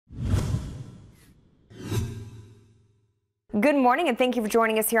Good morning and thank you for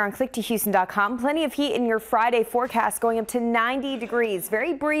joining us here on click2houston.com. Plenty of heat in your Friday forecast, going up to 90 degrees.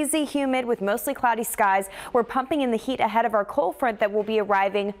 Very breezy, humid with mostly cloudy skies. We're pumping in the heat ahead of our cold front that will be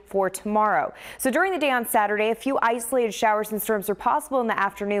arriving for tomorrow. So during the day on Saturday, a few isolated showers and storms are possible in the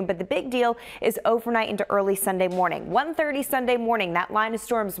afternoon, but the big deal is overnight into early Sunday morning. 1:30 Sunday morning, that line of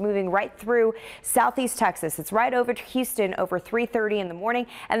storms moving right through southeast Texas. It's right over to Houston over 3:30 in the morning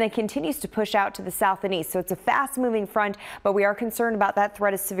and then continues to push out to the south and east. So it's a fast moving front, but we are concerned about that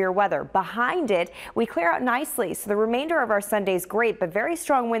threat of severe weather. Behind it, we clear out nicely, so the remainder of our Sunday is great, but very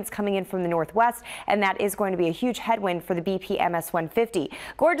strong winds coming in from the northwest, and that is going to be a huge headwind for the BP MS 150.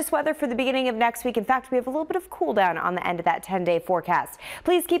 Gorgeous weather for the beginning of next week. In fact, we have a little bit of cool down on the end of that 10-day forecast.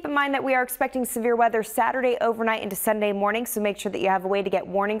 Please keep in mind that we are expecting severe weather Saturday overnight into Sunday morning, so make sure that you have a way to get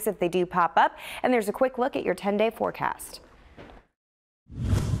warnings if they do pop up. And there's a quick look at your 10-day forecast.